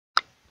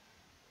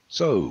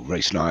So,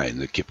 race 9,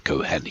 the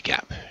Quipco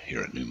Handicap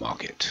here at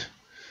Newmarket.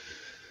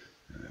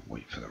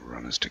 Wait for the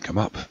runners to come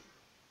up.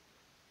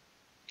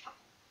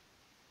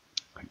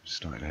 I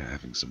started out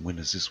having some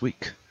winners this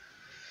week,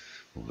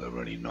 although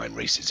we're only 9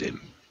 races in.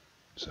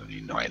 It's only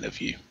 9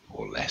 of you,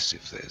 or less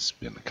if there's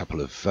been a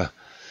couple of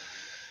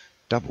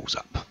doubles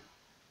up.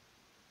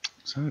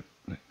 So,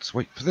 let's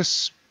wait for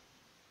this.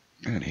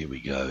 And here we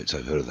go, it's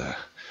over the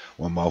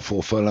 1 mile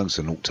 4 furlongs,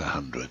 so 0 to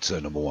 100. So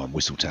number 1,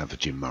 Whistletown for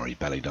Jim Murray,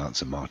 Ballet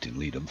Dancer, Martin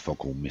Leedham,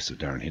 Foghorn Miss of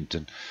Darren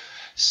Hinton,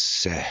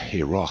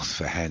 Sehiroth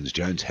for Hans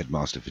Jones,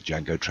 Headmaster for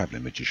Django,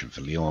 Travelling Magician for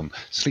Leon,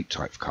 Sleep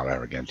Tight for Carl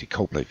Arroganti,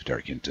 Coldplay for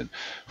Derek Hinton,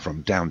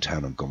 From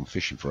Downtown and Gone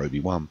Fishing for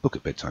Obi-Wan, Book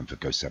at Bedtime for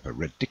Ghost Sapper,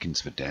 Red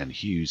Dickens for Dan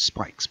Hughes,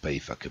 Spikes Bay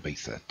for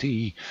Cabetha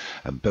T,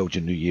 and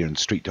Belgian New Year and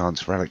Street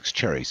Dance for Alex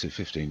Cherry, so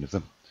 15 of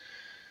them.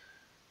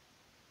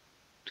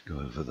 To go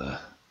over the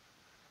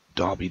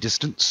Derby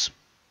distance,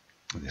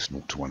 this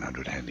 0 to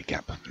 100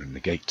 handicap. They're in the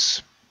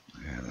gates.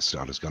 Yeah, the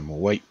starter's gone more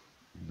weight.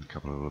 A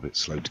couple a little bit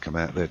slow to come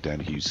out there. Dan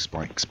Hughes,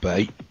 Spikes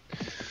Bay.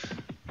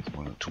 There's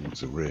one up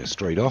towards the rear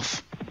straight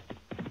off.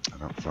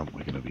 And up front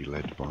we're going to be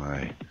led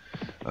by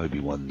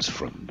Obi-Wan's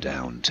From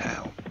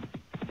Downtown.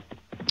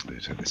 We'll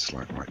take this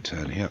slight right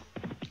turn here.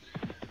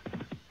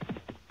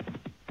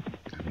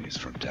 And it is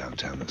From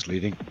Downtown that's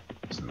leading.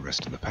 So the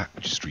rest of the pack,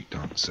 which is Street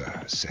Dancer,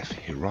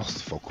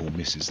 Sehiroth, Foghorn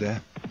Miss is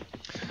there.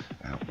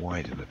 Out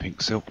wide in the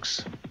pink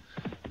silks.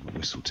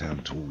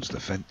 Whistletown towards the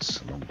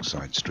fence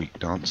alongside Street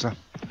Dancer.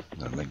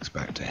 The lengths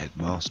back to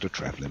Headmaster,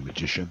 Travelling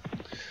Magician.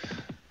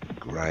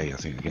 Grey, I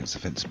think, against the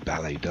fence,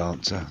 Ballet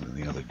Dancer. And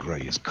the other grey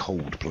is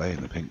Coldplay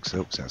in the pink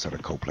silks. Outside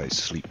of Coldplay is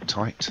Sleep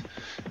Tight.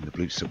 And the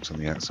blue silks on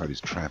the outside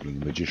is Travelling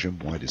Magician.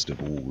 Widest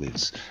of all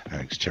is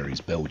Alex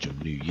Cherry's Belgium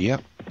New Year.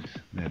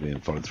 They're being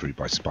followed through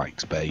by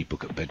Spikes Bay,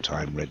 Book at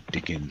Bedtime, Red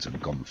Dickens, and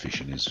Gone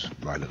Fishing is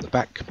right at the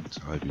back.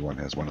 So Obi-Wan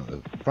has one at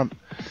the front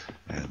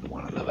and the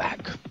one at the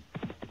back.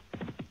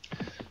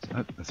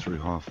 So they're through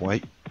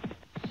halfway.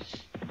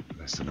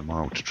 Less than a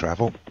mile to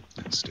travel.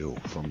 It's still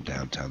From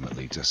Downtown that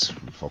leads us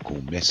from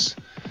Foghorn Miss.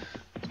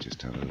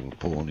 Just had a little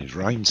pull on his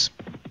reins.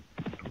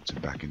 Puts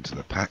him back into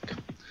the pack.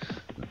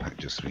 The pack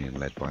just being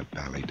led by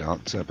Ballet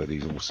Dancer, but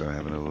he's also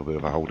having a little bit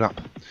of a hold up.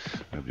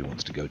 Nobody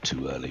wants to go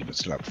too early, but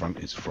still up front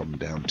is From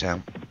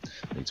Downtown.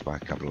 Leads by a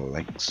couple of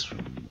lengths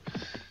from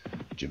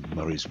Jim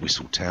Murray's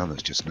Whistletown,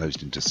 that's just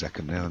nosed into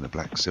second now in the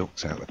black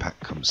silks. Out of the pack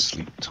comes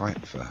Sleep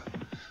Tight for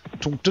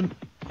Taunton,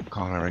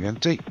 Carl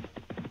Arroganti.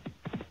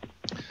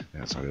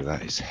 Outside of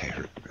that is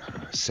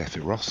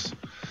Sehiroth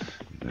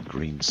in the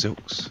green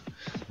silks.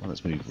 One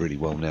that's moved really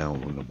well now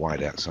on the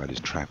wide outside is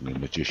Travelling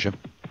Magician.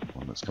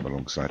 One that's come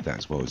alongside that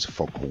as well as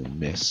Foghorn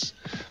Miss.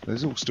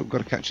 There's all still got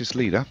to catch this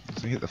leader.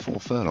 So hit the 4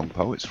 furlong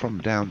pole. It's From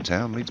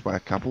Downtown, leads by a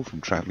couple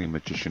from Travelling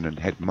Magician and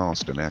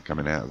Headmaster now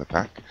coming out of the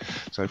pack.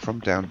 So From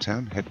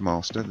Downtown,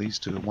 Headmaster, these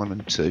two are 1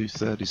 and 2.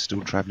 Third is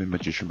still Travelling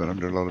Magician, but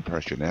under a lot of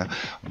pressure now.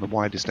 On the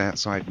widest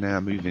outside now,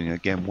 moving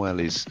again well,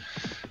 is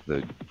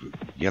the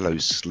yellow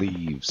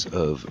sleeves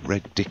of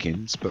Red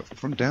Dickens, but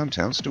From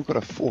Downtown still got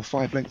a 4 or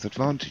 5 length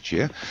advantage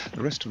here.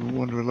 The rest of them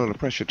are under a lot of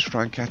pressure to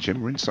try and catch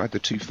him. We're inside the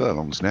 2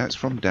 furlongs now. It's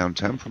From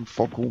Downtown from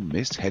Foghorn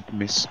Miss,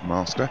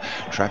 Headmaster,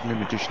 Travelling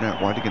Magician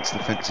out wide against the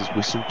fences,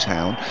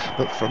 Whistletown,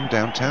 but From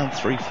Downtown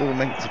 3-4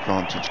 length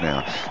advantage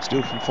now.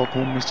 Still from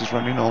Foghorn Miss is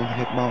running on.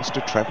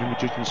 Headmaster, Travelling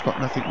Magician's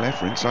got nothing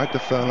left. We're inside the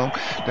furlong,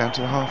 down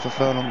to the half a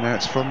furlong now.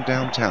 It's From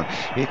Downtown.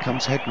 Here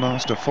comes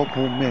Headmaster,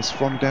 Foghorn Miss.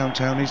 From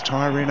Downtown is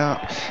tiring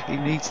up. He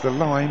needs the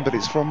line, but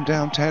it's From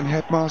Downtown,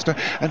 Headmaster,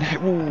 and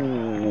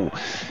ooh,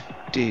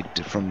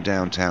 did From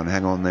Downtown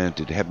hang on there?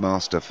 Did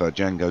Headmaster for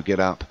Django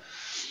get up?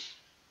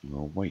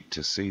 We'll wait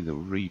to see the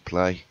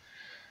replay.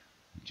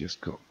 He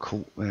just got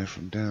caught there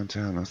From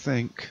Downtown, I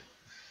think.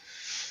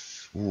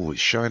 Oh,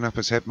 it's showing up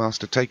as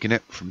Headmaster taking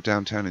it. From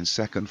Downtown in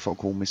second,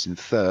 Foghorn Miss in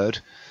third.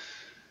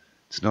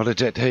 It's not a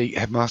dead heat.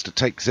 Headmaster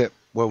takes it.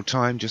 Well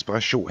timed, just by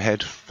a short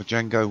head for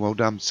Django. Well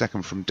done.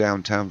 Second From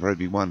Downtown for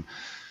Obi-Wan.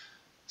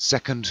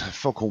 Second,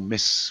 Foghorn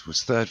Miss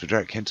was third for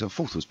Derek Hinton.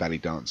 Fourth was Ballet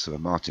Dancer for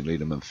Martin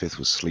Leedham, and fifth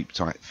was Sleep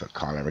Tight for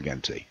Carl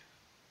Arroganti.